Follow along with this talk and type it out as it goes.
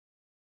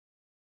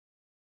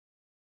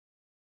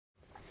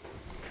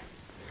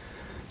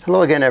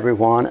Hello again,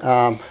 everyone.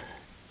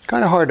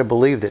 Kind of hard to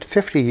believe that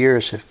 50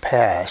 years have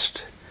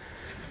passed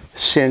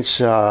since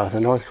the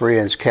North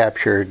Koreans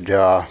captured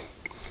the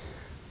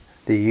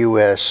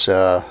U.S.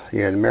 The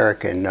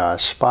American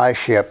spy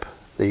ship,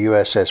 the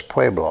USS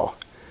Pueblo,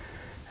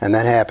 and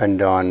that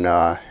happened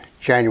on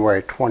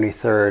January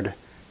 23rd,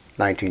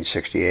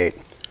 1968.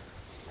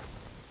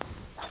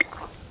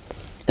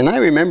 And I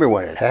remember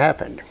when it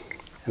happened,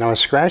 and I was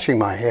scratching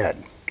my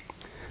head,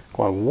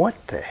 going,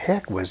 what the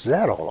heck was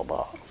that all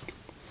about?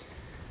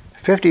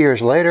 50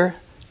 years later,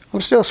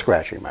 I'm still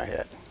scratching my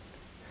head,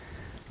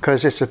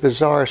 because it's a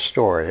bizarre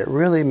story. It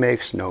really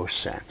makes no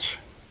sense.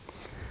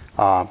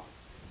 You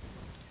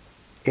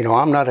know,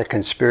 I'm not a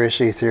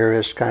conspiracy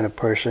theorist kind of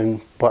person,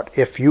 but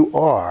if you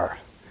are,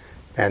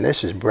 and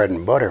this is bread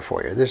and butter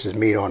for you, this is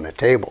meat on the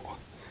table,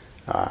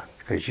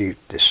 because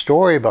the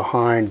story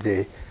behind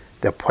the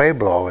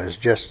Pueblo is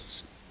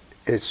just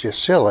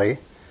silly,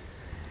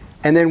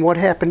 and then what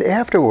happened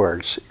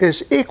afterwards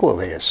is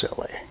equally as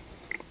silly.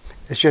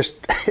 It's just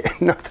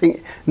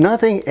nothing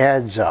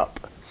adds up.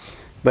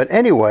 But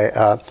anyway,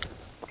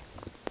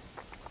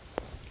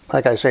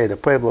 like I say, the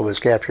Pueblo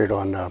was captured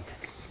on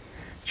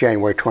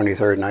January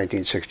 23rd,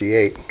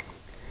 1968.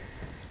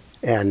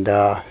 And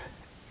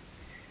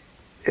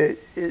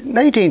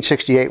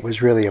 1968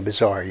 was really a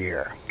bizarre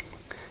year.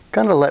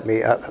 Kind of let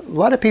me, a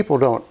lot of people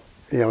don't,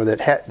 you know,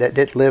 that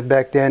did live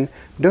back then,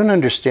 don't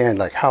understand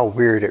like how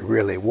weird it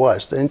really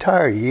was. The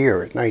entire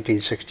year,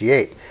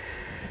 1968.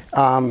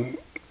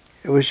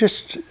 It was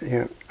just, you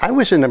know, I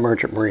was in the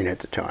Merchant Marine at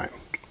the time.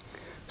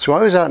 So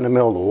I was out in the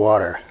middle of the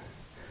water,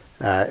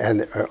 and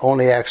the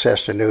only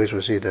access to news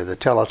was either the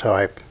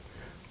teletype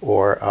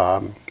or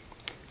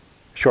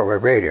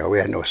shortwave radio. We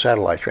had no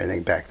satellites or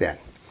anything back then.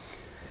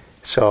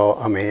 So,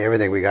 I mean,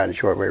 everything we got in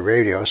shortwave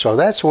radio. So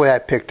that's the way I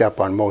picked up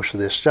on most of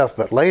this stuff.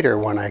 But later,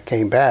 when I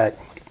came back,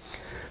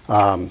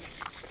 then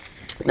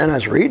I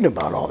was reading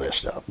about all this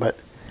stuff. But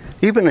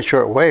even in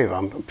shortwave,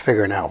 I'm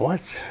figuring out,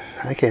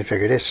 I can't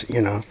figure this,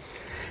 you know.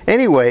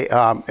 Anyway,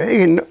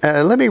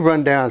 let me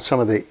run down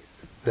some of the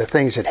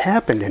things that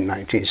happened in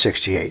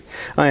 1968.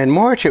 In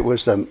March, it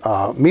was the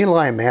My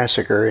Lai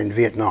massacre in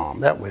Vietnam.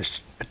 That was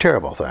a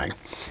terrible thing.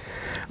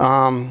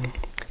 And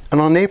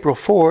on April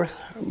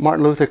 4th,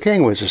 Martin Luther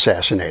King was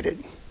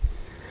assassinated.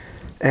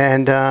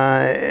 And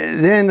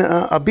then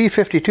a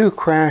B-52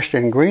 crashed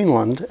in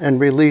Greenland and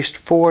released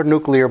 4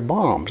 nuclear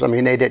bombs. I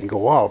mean, they didn't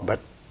go out, but,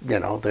 you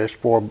know, there's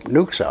 4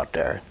 nukes out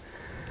there.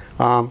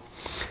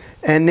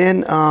 And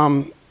then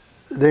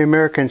the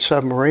American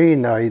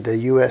submarine, the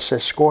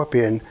USS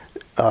Scorpion,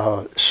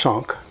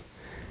 sunk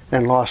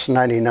and lost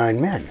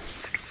 99 men.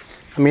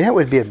 I mean, that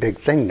would be a big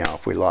thing now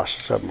if we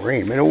lost a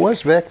submarine. I mean, it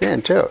was back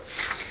then, too.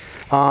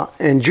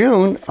 In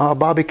June,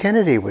 Bobby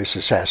Kennedy was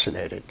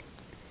assassinated.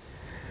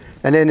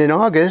 And then in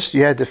August,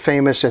 you had the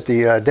famous, at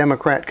the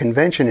Democrat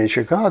convention in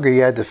Chicago,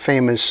 you had the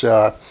famous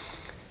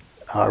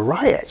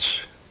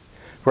riots.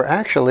 Where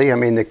actually, I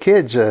mean, the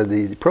kids,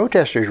 the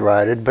protesters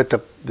rioted, but the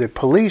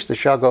police, the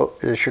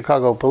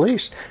Chicago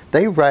police,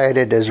 they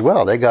rioted as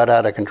well. They got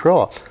out of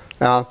control.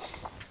 And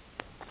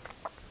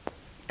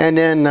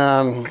then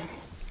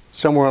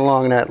somewhere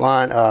along that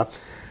line,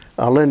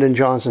 Lyndon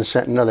Johnson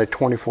sent another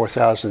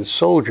 24,000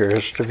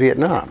 soldiers to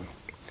Vietnam.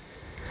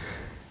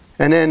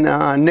 And then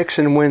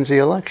Nixon wins the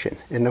election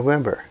in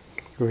November.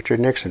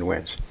 Richard Nixon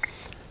wins.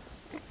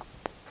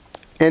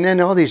 And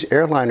then all these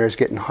airliners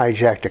getting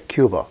hijacked to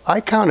Cuba.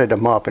 I counted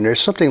them up, and there's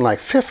something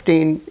like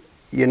 15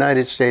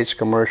 United States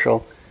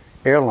commercial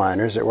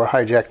airliners that were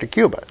hijacked to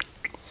Cuba.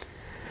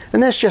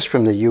 And that's just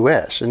from the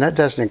U.S., and that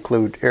doesn't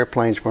include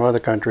airplanes from other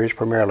countries,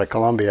 primarily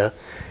Colombia,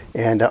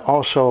 and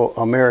also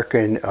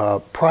American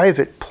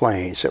private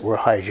planes that were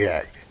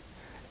hijacked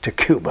to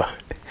Cuba.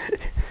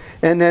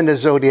 And then the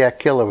Zodiac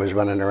Killer was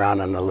running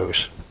around on the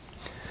loose.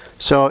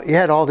 So you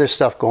had all this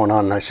stuff going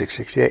on in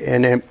 1968,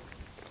 and then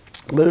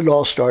but it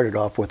all started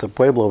off with the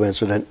Pueblo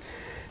incident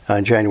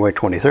on January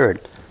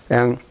 23rd.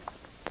 And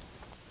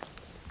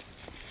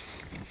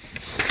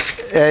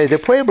the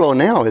Pueblo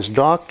now is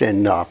docked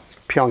in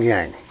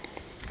Pyongyang.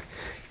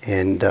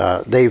 And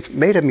they've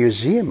made a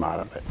museum out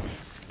of it.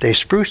 They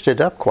spruced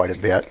it up quite a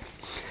bit.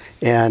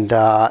 And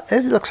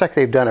it looks like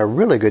they've done a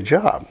really good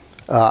job.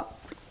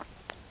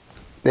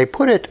 They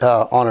put it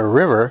on a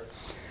river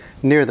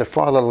near the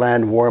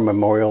Fatherland War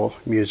Memorial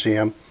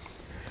Museum.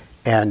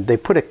 And they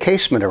put a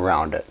casement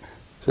around it.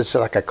 So it's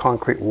like a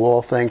concrete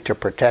wall thing to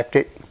protect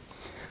it.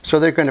 So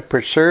they're going to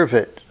preserve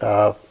it,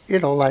 you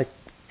know, like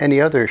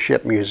any other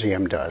ship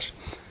museum does.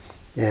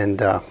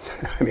 And I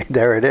mean,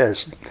 there it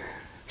is,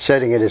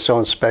 setting it its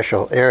own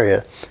special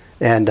area.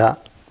 And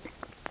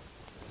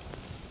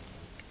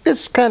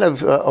it's kind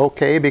of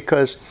okay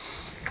because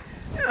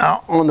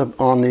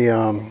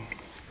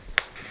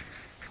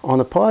on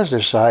the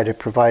positive side, it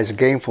provides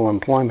gainful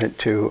employment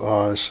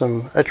to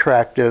some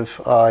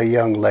attractive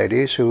young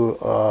ladies who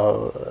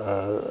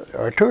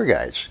are tour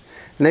guides.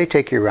 And they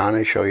take you around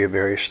and show you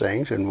various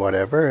things and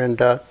whatever, and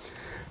you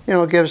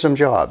know, it gives them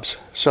jobs.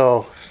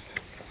 So,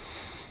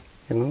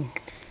 you know,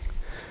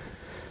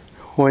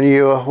 when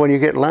you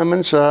get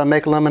lemons,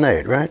 make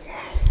lemonade, right?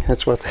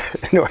 That's what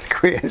the North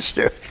Koreans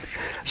do.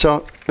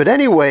 So, but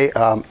anyway,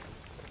 the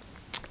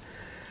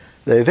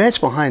events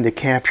behind the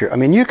capture, I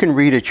mean, you can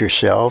read it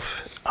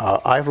yourself.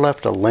 I've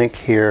left a link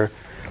here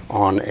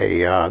on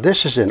a,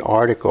 this is an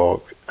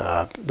article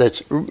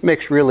that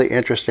makes really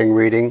interesting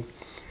reading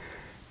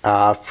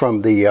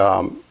from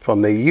the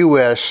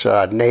US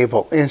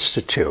Naval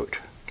Institute.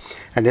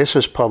 And this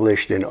was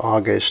published in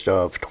August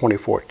of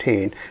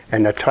 2014,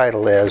 and the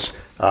title is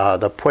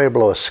The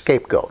Pueblo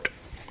Scapegoat.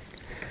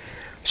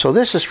 So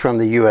this is from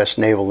the US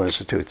Naval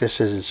Institute.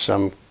 This isn't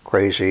some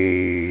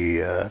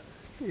crazy,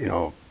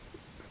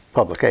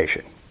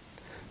 publication.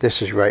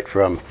 This is right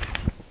from the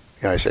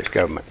United States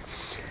government.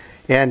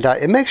 And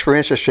it makes for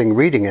interesting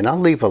reading, and I'll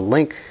leave a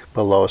link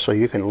below so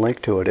you can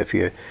link to it if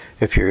you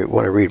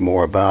want to read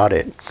more about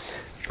it.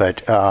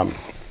 But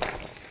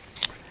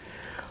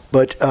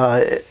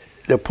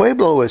the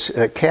Pueblo was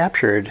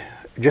captured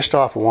just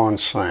off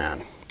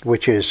Wonsan,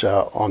 which is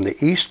on the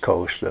east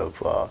coast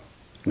of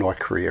North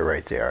Korea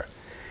right there.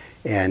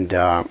 And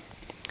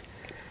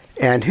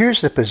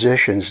here's the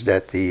positions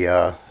that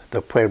the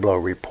Pueblo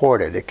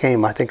reported. It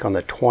came, I think, on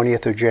the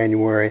 20th of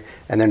January,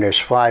 and then there's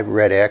 5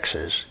 red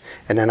X's.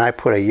 And then I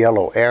put a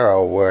yellow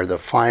arrow where the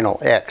final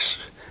X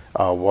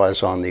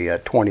was on the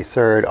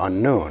 23rd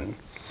on noon.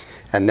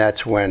 And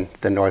that's when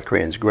the North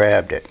Koreans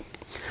grabbed it.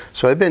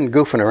 So they've been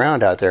goofing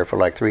around out there for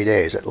like 3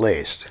 days at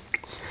least.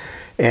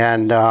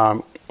 And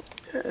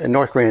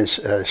North Koreans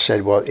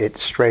said, well, it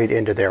strayed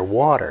into their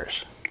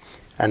waters.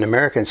 And the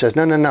American says,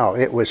 no, no, no,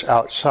 it was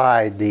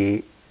outside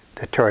the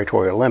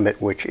territorial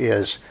limit, which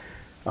is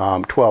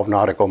 12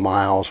 nautical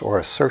miles or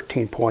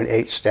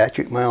 13.8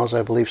 statute miles,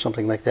 I believe,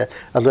 something like that,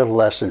 a little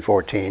less than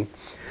 14.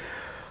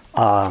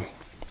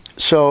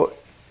 So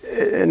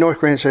North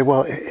Koreans say,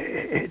 well,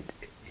 it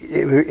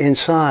was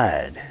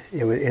inside.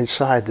 It was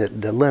inside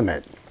the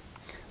limit.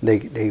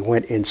 They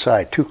went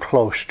inside, too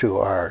close to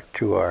our,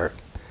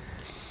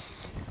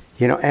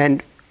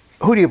 and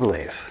who do you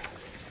believe?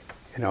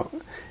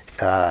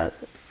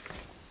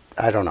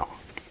 I don't know.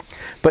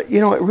 But,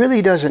 it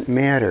really doesn't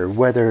matter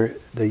whether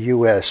the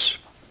U.S.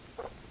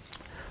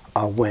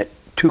 Went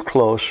too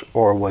close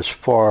or was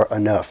far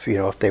enough,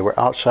 if they were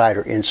outside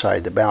or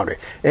inside the boundary.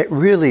 It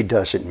really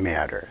doesn't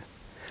matter.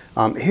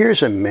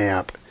 Here's a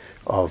map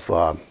of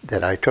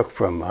that I took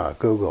from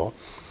Google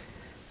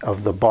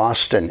of the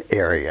Boston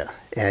area.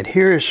 And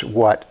here's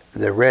what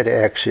the red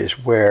X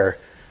is where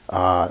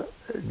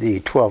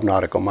the 12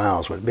 nautical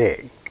miles would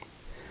be.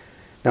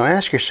 Now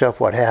ask yourself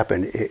what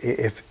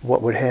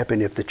would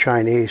happen if the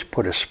Chinese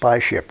put a spy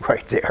ship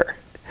right there.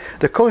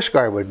 The Coast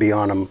Guard would be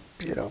on them,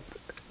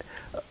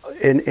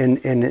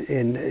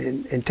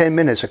 in 10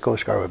 minutes the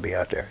Coast Guard would be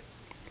out there.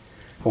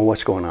 Well,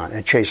 what's going on?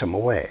 And chase them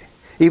away,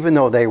 even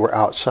though they were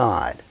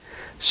outside.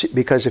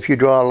 Because if you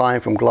draw a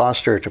line from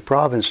Gloucester to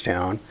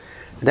Provincetown,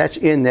 that's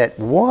in that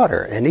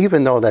water. And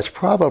even though that's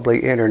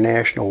probably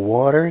international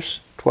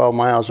waters, 12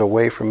 miles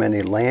away from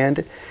any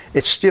land,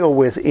 it's still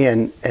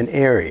within an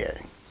area.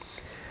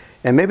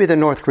 And maybe the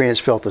North Koreans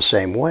felt the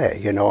same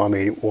way.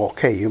 Well,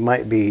 okay, you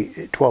might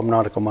be 12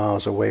 nautical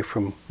miles away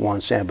from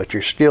Wonsan, but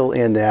you're still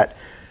in that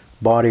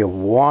body of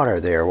water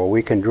there where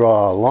we can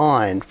draw a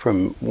line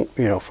from,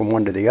 from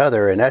one to the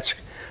other, and that's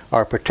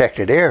our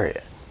protected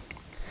area.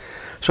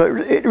 So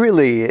it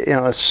really,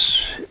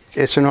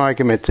 it's an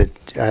argument that,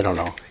 I don't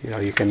know,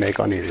 you can make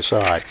on either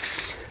side.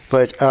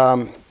 But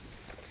I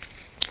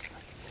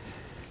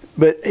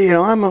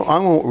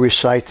won't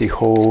recite the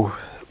whole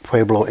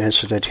Pueblo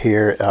incident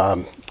here.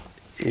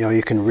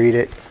 You can read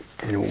it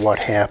and what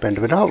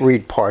happened, but I'll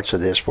read parts of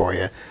this for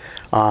you.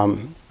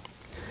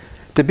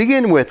 To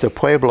begin with, the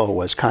Pueblo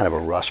was kind of a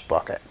rust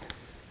bucket.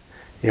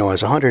 It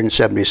was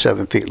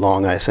 177 feet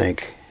long, I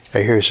think.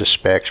 Here's the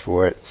specs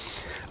for it.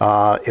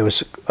 It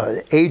was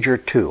AGER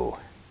 2,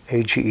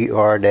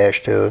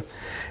 AGER-2,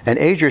 and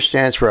AGER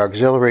stands for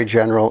Auxiliary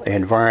General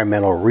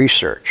Environmental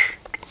Research.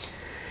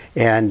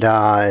 And it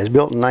was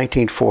built in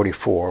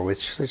 1944,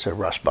 which is a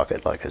rust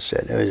bucket, like I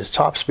said. Its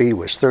top speed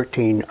was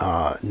 13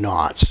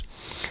 knots.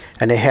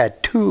 And they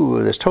had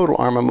this total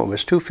armament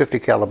was 250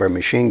 caliber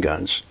machine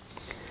guns.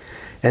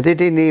 And they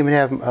didn't even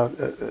have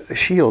a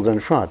shield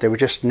in front. They were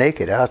just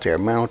naked out there,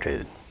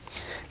 mounted.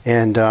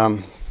 And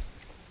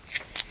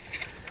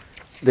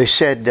they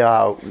said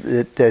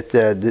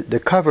that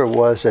the cover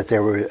was that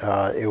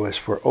it was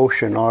for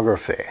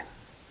oceanography.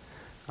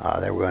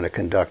 They were going to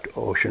conduct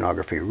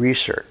oceanography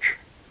research.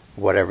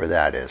 Whatever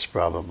that is,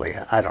 probably,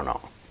 I don't know.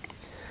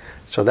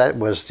 So that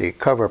was the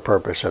cover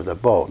purpose of the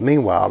boat.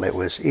 Meanwhile, it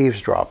was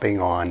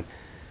eavesdropping on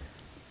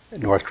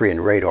North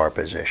Korean radar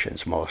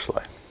positions,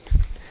 mostly.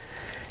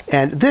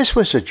 And this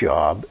was a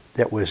job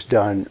that was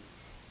done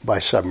by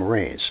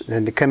submarines.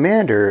 And the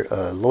commander,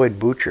 Lloyd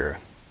Bucher,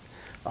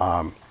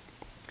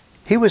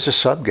 he was a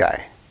sub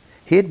guy.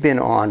 He had been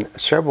on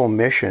several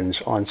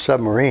missions on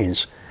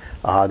submarines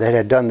that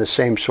had done the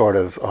same sort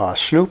of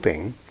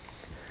snooping,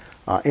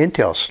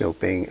 intel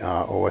snooping,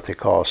 or what they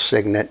call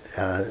signals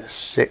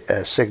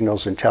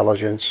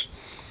intelligence,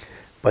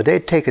 But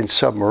they'd taken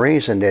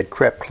submarines and they'd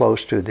crept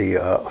close to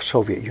the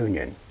Soviet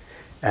Union,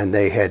 and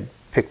they had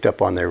picked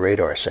up on their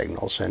radar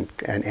signals and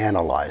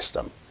analyzed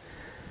them.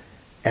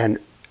 And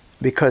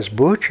because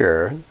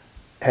Bucher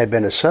had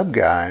been a sub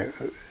guy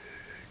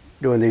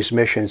doing these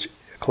missions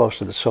close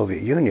to the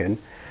Soviet Union,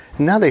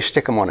 and now they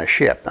stick him on a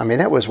ship. I mean,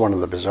 that was one of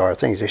the bizarre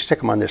things. They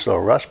stick him on this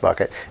little rust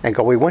bucket and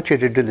go, we want you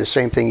to do the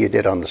same thing you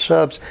did on the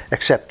subs,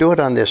 except do it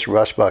on this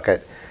rust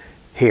bucket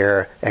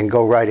here and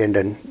go right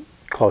into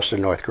close to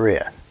North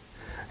Korea.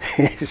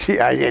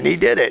 And he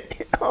did it.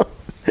 You know?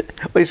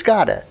 Well, he's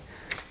got it.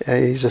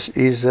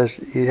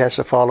 He has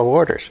to follow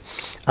orders.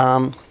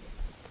 But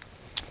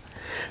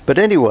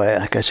anyway,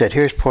 like I said,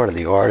 here's part of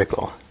the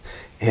article.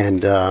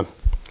 And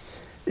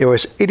there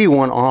was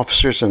 81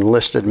 officers and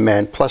enlisted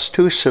men, plus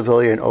 2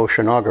 civilian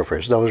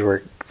oceanographers. Those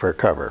were for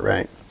cover,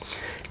 right?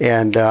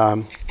 And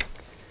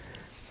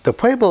the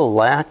Pueblo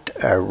lacked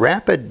a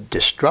rapid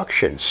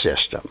destruction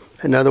system.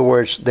 In other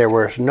words, there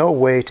was no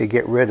way to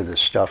get rid of the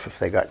stuff if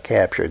they got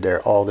captured.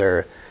 All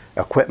their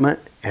equipment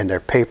and their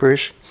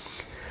papers.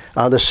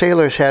 The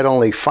sailors had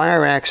only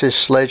fire axes,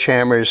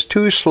 sledgehammers,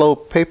 2 slow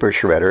paper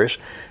shredders,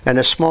 and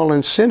a small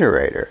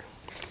incinerator.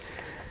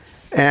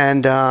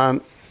 And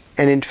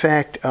in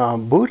fact,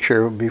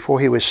 Bucher, before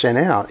he was sent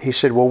out, he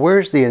said, well,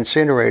 where's the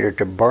incinerator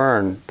to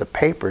burn the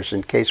papers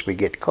in case we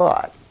get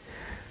caught?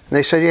 And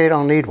they said, yeah, you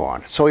don't need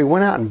one. So he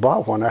went out and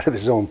bought one out of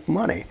his own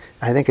money.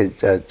 I think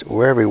it's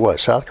wherever he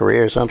was, South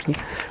Korea or something.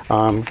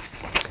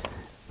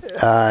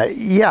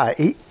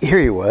 Here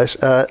he was.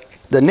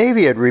 The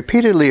Navy had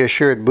repeatedly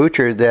assured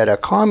Bucher that a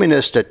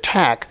communist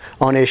attack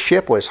on his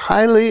ship was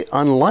highly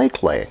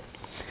unlikely.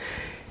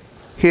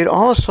 He had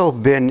also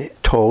been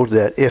told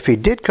that if he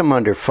did come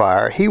under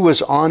fire, he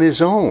was on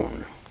his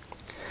own.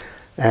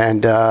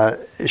 And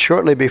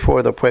shortly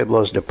before the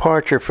Pueblo's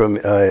departure from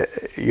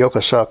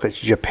Yokosuka,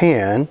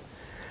 Japan,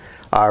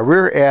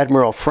 Rear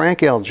Admiral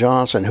Frank L.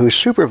 Johnson, who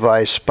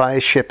supervised spy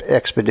ship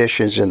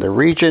expeditions in the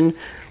region,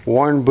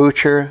 warned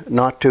Bucher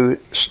not to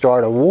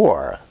start a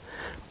war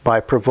by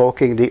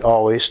provoking the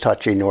always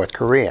touchy North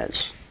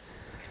Koreans.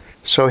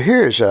 So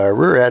here's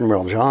Rear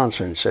Admiral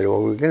Johnson said,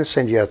 well, we're going to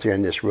send you out there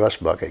in this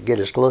rust bucket. Get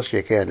as close as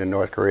you can to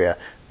North Korea,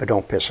 but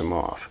don't piss them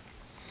off.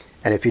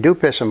 And if you do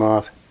piss them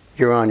off,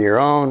 you're on your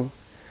own.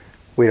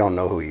 We don't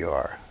know who you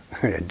are.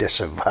 We're going to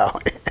disavow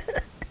it.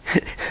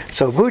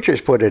 So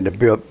Bucher's put in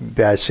a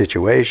bad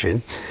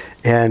situation.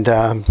 And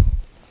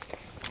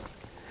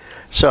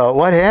so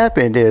what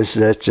happened is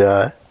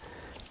that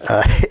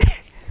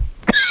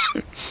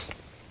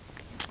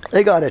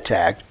they got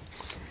attacked.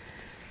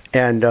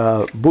 And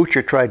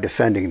Bucher tried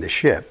defending the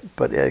ship,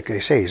 but like I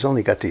say, he's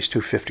only got these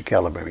 250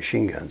 caliber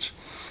machine guns.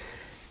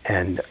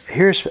 And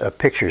here's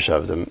pictures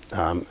of them.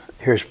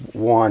 Here's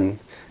one.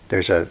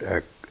 There's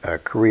a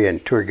Korean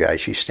tour guide.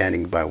 She's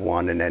standing by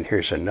one, and then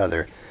here's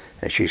another,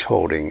 and she's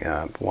holding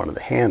one of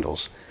the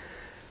handles.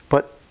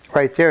 But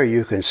right there,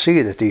 you can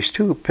see that these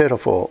 2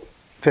 pitiful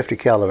 50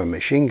 caliber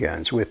machine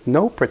guns with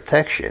no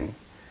protection,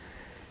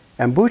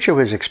 and Bucher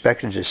was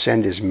expected to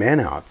send his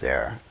men out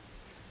there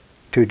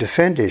to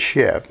defend his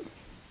ship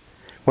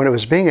when it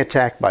was being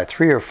attacked by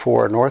 3 or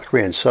 4 North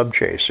Korean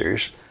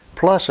sub-chasers,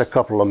 plus a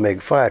couple of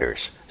MiG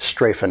fighters,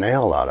 strafing the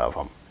hell out of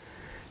them.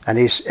 And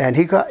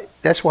he got,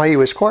 that's why he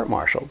was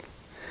court-martialed,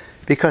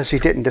 because he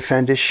didn't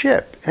defend his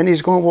ship. And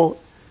he's going, well,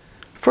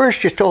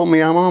 first you told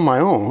me I'm on my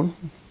own.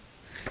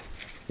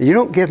 You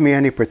don't give me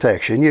any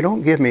protection. You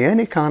don't give me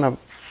any kind of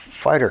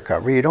fighter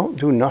cover. You don't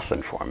do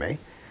nothing for me.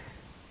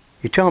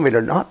 You tell me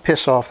to not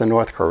piss off the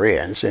North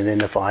Koreans, and then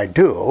if I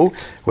do,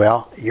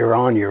 well, you're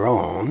on your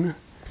own.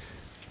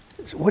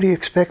 What do you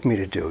expect me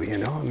to do, you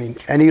know? I mean,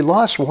 and he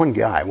lost one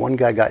guy. One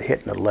guy got hit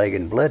in the leg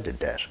and bled to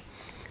death.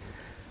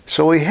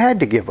 So he had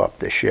to give up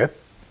the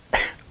ship.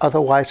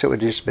 Otherwise, it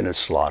would have just been a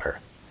slaughter.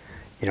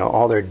 You know,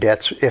 all their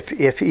deaths,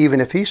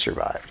 even if he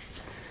survived.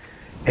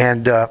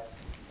 And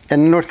the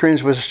North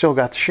Koreans would have still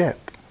got the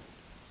ship,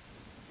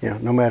 you know,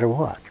 no matter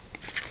what.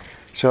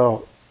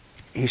 So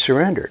he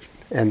surrendered.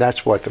 And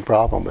that's what the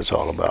problem was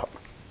all about.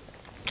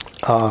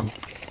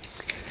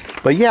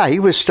 But yeah, he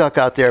was stuck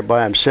out there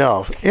by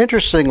himself.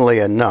 Interestingly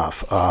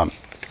enough,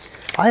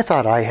 I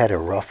thought I had a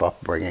rough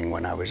upbringing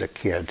when I was a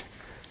kid.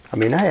 I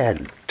mean, I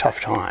had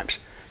tough times.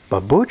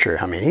 But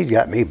Bucher, I mean, he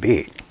got me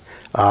beat.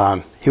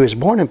 He was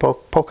born in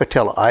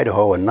Pocatello,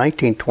 Idaho in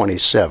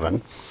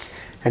 1927,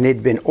 and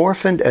he'd been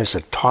orphaned as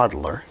a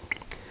toddler.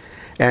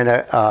 And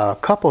a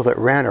couple that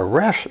ran a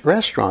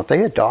restaurant,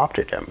 they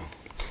adopted him.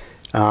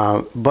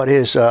 But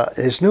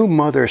his new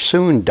mother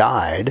soon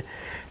died,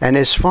 and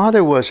his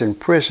father was in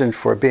prison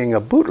for being a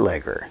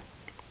bootlegger.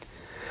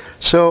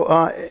 So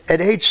at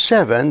age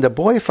 7, the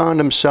boy found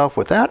himself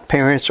without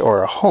parents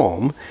or a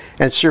home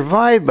and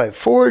survived by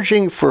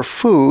foraging for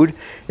food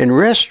in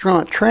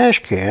restaurant trash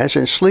cans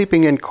and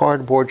sleeping in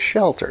cardboard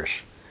shelters.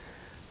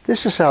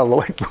 This is how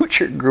Lloyd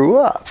Bucher grew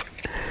up.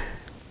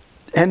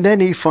 And then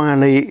he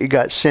finally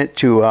got sent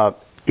to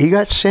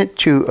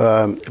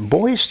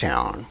Boys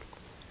Town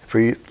for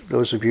you,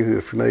 those of you who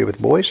are familiar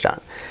with Boys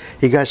Town.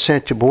 He got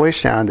sent to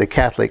Boys Town, the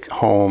Catholic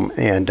home,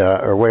 and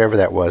or whatever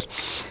that was.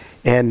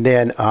 And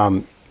then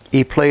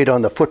he played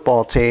on the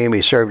football team.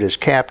 He served as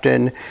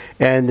captain.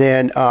 And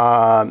then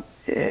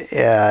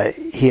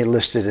he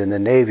enlisted in the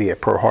Navy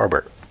at Pearl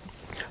Harbor.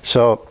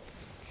 So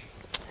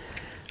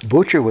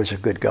Bucher was a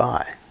good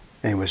guy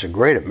and was a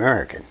great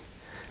American.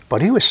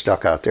 But he was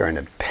stuck out there in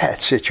a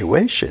bad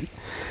situation.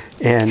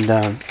 And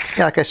yeah,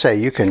 like I say,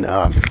 you can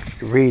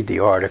read the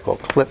article,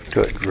 clip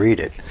to it, read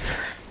it.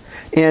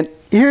 And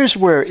here's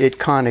where it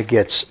kind of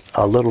gets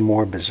a little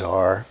more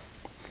bizarre,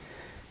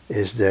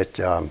 is that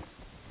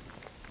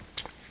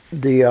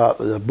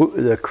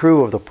the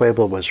crew of the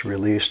Pueblo was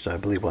released, I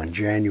believe, on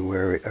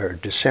January or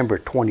December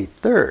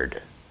 23rd,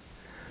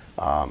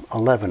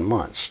 11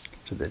 months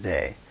to the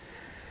day.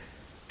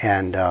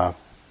 And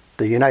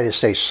the United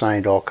States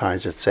signed all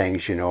kinds of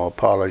things, you know,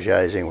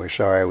 apologizing, we're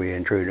sorry we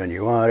intruded on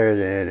your waters,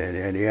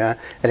 and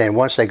then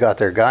once they got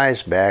their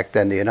guys back,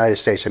 then the United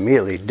States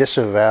immediately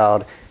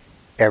disavowed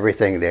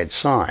everything they'd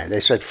signed. They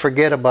said,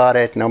 forget about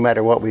it, no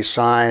matter what we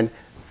signed,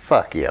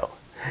 fuck you.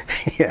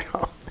 You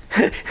know?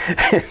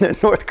 And the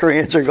North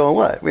Koreans are going,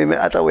 what?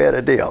 I thought we had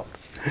a deal.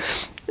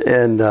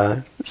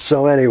 And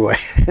so anyway,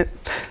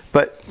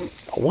 but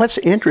what's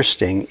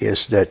interesting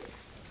is that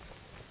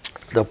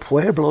the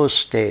Pueblo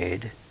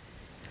stayed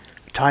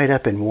tied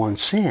up in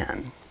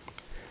Wonsan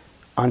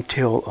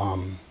until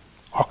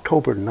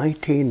October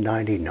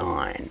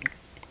 1999.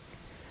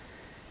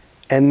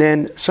 And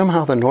then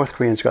somehow the North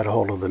Koreans got a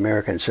hold of the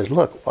Americans and said,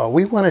 look,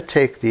 we want to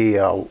take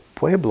the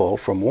Pueblo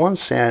from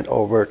Wonsan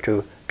over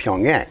to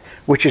Pyongyang,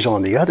 which is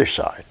on the other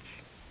side,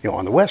 you know,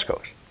 on the west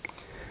coast.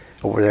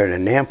 Over there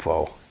in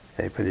Nampo,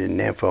 they put it in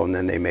Nampo, and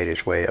then they made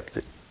its way up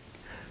the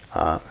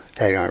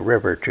Taedong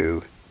River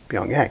to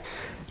Pyongyang.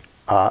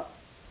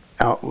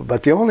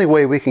 But the only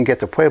way we can get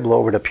the Pueblo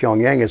over to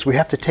Pyongyang is we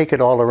have to take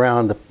it all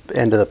around the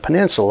end of the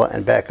peninsula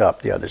and back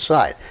up the other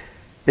side.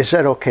 Is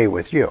that okay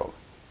with you?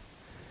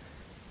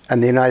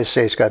 And the United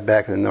States got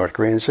back to the North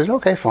Koreans and says,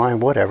 okay, fine,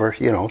 whatever,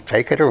 you know,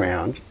 take it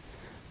around.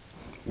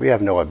 We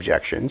have no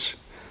objections.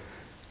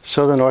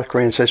 So the North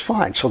Koreans says,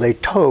 fine. So they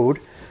towed,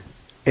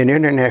 in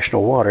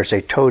international waters,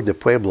 they towed the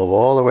Pueblo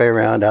all the way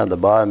around down the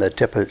bottom of the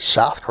tip of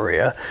South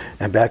Korea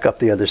and back up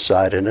the other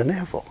side into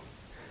Nampo.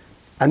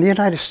 And the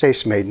United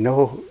States made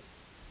no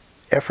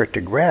effort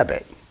to grab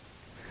it.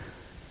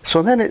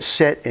 So then it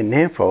sat in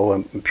Nampo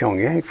and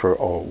Pyongyang for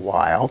a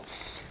while,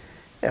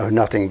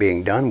 nothing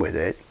being done with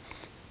it.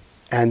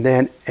 And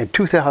then in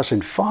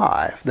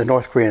 2005, the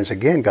North Koreans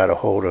again got a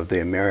hold of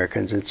the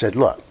Americans and said,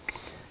 look,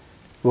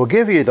 we'll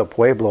give you the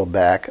Pueblo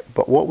back,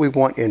 but what we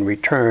want in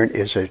return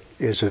is a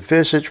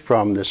visit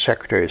from the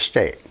Secretary of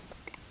State.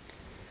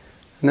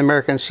 And the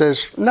American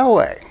says, no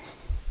way.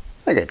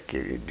 I can't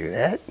give you to do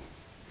that.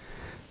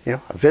 You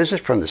know, a visit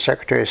from the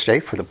Secretary of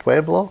State for the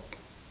Pueblo?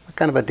 What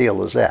kind of a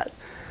deal is that?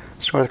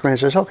 So North Korea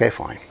says, okay,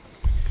 fine.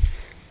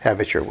 Have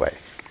it your way.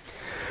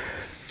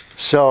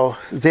 So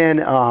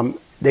then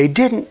they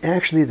didn't,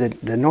 actually,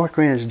 the North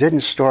Koreans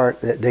didn't start,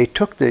 they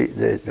took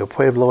the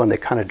Pueblo and they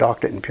kind of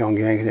docked it in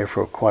Pyongyang there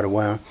for quite a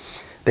while.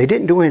 They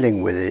didn't do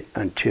anything with it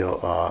until,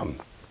 I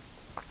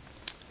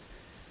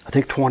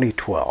think,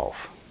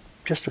 2012,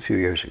 just a few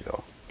years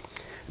ago.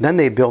 Then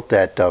they built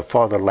that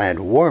Fatherland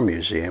War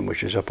Museum,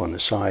 which is up on the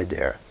side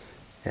there.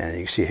 And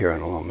you can see here on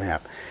a little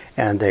map.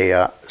 And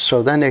they,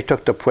 so then they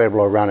took the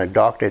Pueblo around and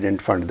docked it in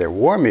front of their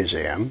war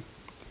museum.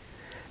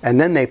 And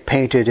then they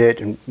painted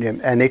it and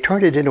they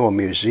turned it into a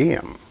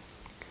museum,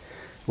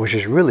 which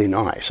is really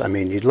nice. I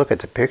mean, you look at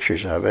the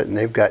pictures of it and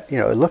they've got, you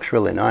know, it looks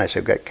really nice.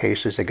 They've got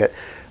cases, they've got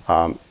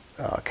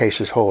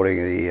cases holding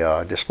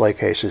the display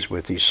cases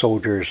with these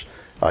soldiers'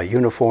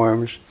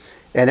 uniforms.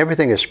 And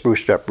everything is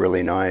spruced up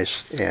really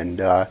nice. And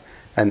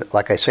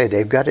like I say,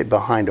 they've got it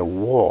behind a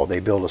wall. They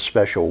built a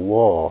special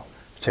wall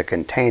to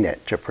contain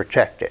it, to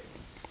protect it.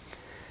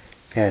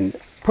 And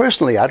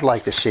personally, I'd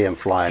like to see them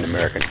fly an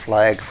American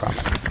flag from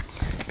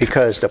it,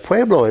 because the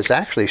Pueblo is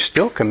actually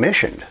still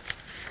commissioned.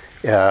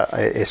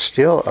 It's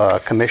still a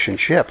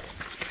commissioned ship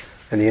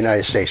in the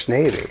United States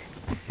Navy.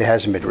 It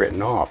hasn't been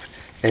written off.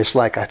 And it's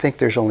like, I think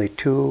there's only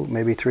two,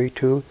 maybe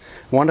two.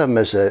 One of them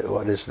is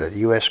the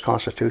U.S.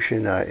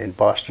 Constitution in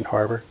Boston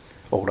Harbor,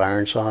 Old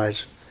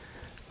Ironsides.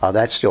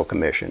 That's still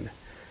commissioned.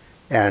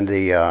 And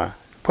the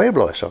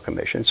Pueblo is still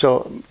commissioned.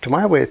 So to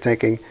my way of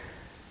thinking,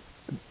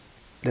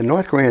 the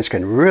North Koreans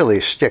can really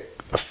stick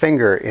a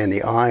finger in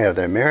the eye of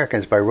the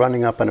Americans by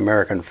running up an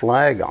American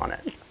flag on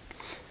it.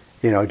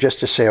 You know, just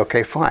to say,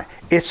 okay, fine.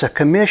 It's a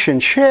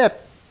commissioned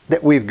ship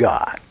that we've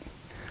got.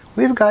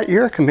 We've got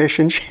your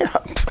commissioned ship.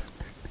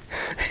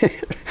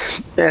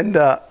 And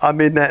I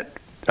mean that,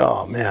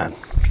 oh man,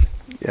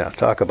 yeah,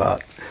 talk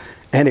about,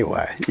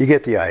 anyway, you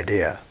get the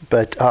idea.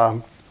 But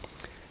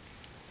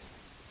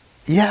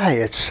yeah,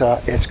 it's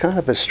kind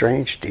of a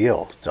strange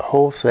deal. The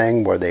whole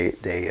thing where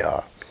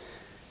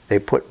they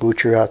put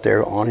Bucher out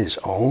there on his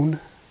own,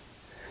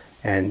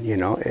 and you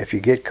know, if you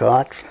get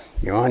caught,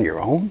 you're on your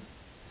own.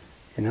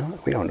 You know,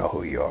 we don't know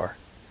who you are.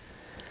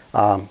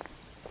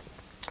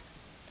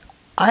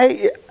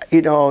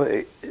 you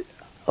know,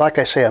 like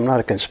I say, I'm not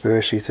a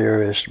conspiracy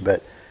theorist,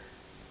 but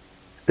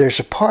there's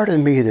a part of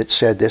me that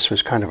said this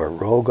was kind of a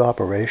rogue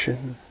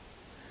operation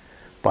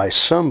by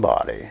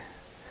somebody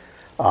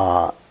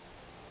that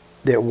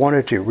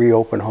wanted to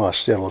reopen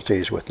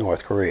hostilities with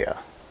North Korea.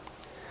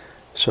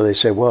 So they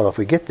said, well, if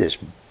we get this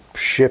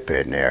ship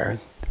in there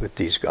with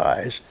these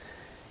guys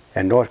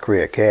and North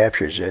Korea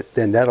captures it,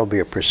 then that'll be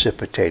a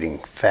precipitating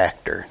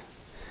factor.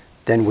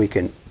 Then we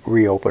can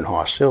reopen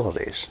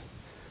hostilities.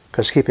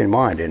 Because keep in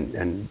mind,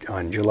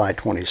 on July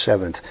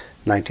 27th,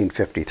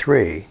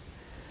 1953,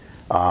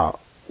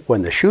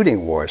 when the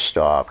shooting war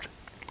stopped,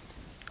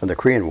 the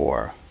Korean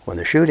War, when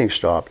the shooting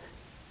stopped,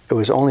 it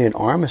was only an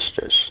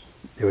armistice.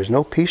 There was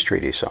no peace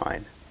treaty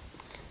signed.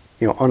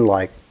 You know,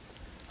 unlike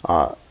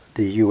the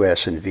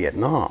U.S. and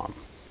Vietnam,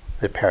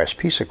 the Paris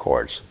Peace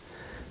Accords.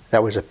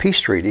 That was a peace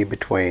treaty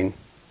between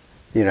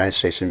the United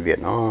States and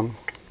Vietnam,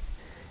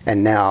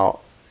 and now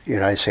the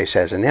United States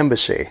has an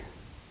embassy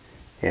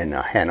in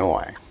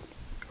Hanoi,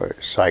 or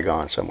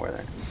Saigon, somewhere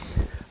there.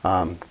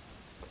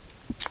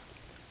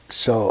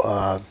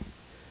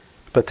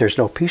 But there's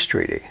no peace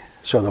treaty.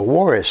 So the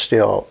war is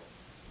still,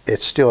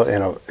 it's still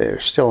in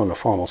a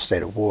formal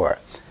state of war.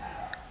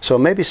 So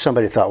maybe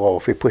somebody thought, well,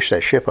 if we push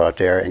that ship out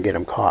there and get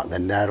them caught,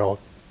 then that'll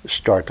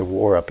start the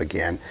war up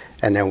again,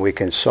 and then we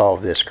can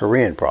solve this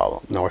Korean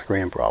problem, North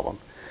Korean problem,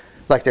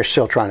 like they're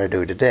still trying to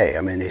do today.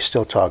 I mean, they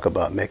still talk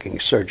about making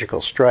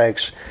surgical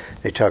strikes.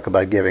 They talk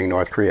about giving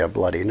North Korea a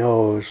bloody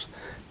nose.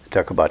 They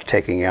talk about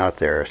taking out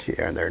their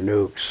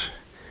nukes.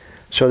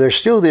 So there's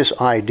still this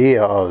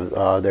idea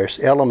of there's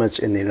elements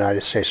in the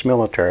United States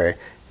military,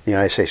 the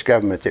United States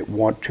government, that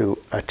want to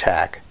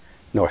attack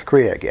North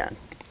Korea again.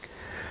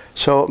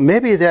 So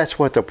maybe that's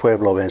what the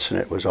Pueblo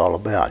incident was all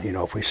about. You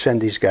know, if we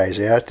send these guys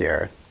out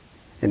there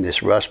in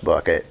this rust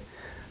bucket,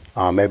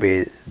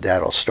 maybe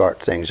that'll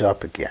start things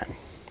up again.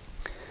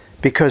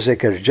 Because they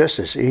could have just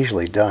as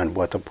easily done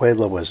what the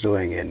Pueblo was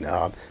doing in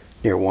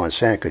near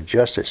Wonsan, could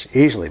just as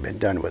easily been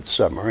done with the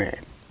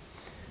submarine.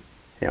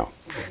 You know,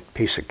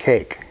 piece of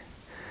cake.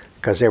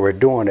 Because they were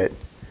doing it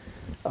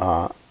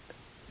up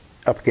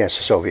against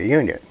the Soviet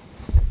Union.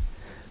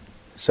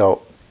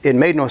 So it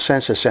made no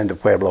sense to send the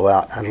Pueblo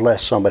out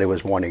unless somebody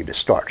was wanting to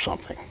start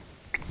something.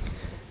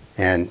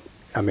 And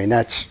I mean,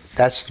 that's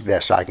the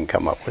best I can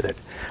come up with it.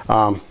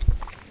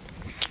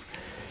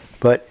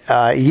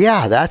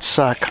 Yeah, that's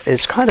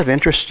it's kind of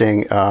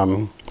interesting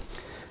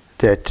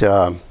that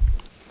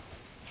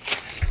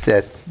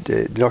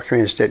the North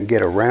Koreans didn't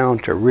get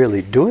around to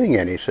really doing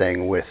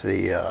anything with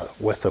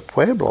the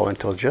Pueblo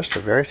until just a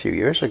very few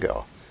years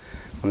ago,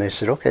 when they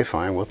said, "Okay,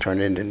 fine, we'll turn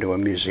it into a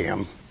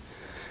museum."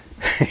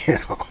 You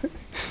know,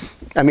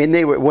 I mean,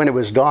 when it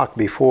was docked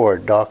in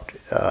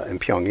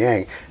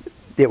Pyongyang,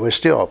 it was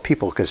still,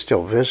 people could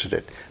still visit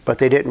it, but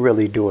they didn't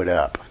really do it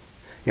up.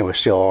 It was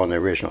still all in the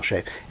original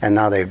shape, and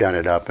now they've done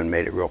it up and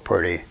made it real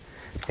pretty,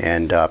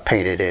 and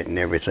painted it and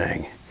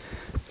everything.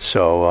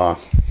 So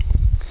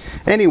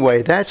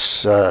anyway,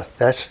 that's my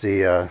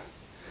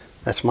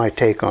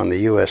take on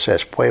the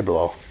USS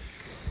Pueblo,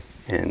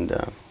 and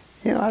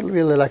you know, I'd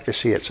really like to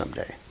see it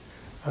someday.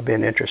 It'd be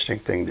an interesting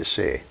thing to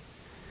see.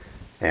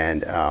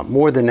 And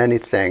more than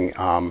anything,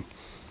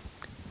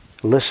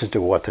 listen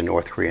to what the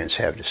North Koreans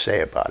have to say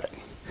about it,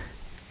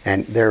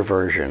 and their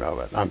version of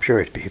it. I'm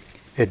sure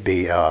it'd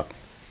be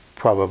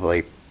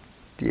probably,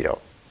 you know,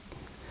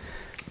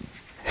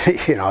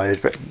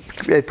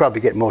 they'd probably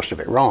get most of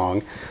it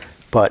wrong,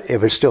 but it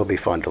would still be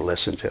fun to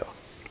listen to.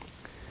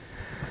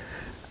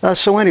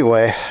 So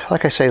anyway,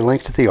 like I say,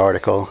 link to the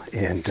article,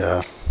 and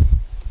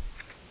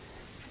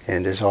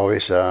as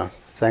always,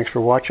 thanks for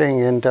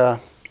watching, and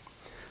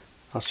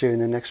I'll see you in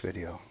the next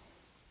video.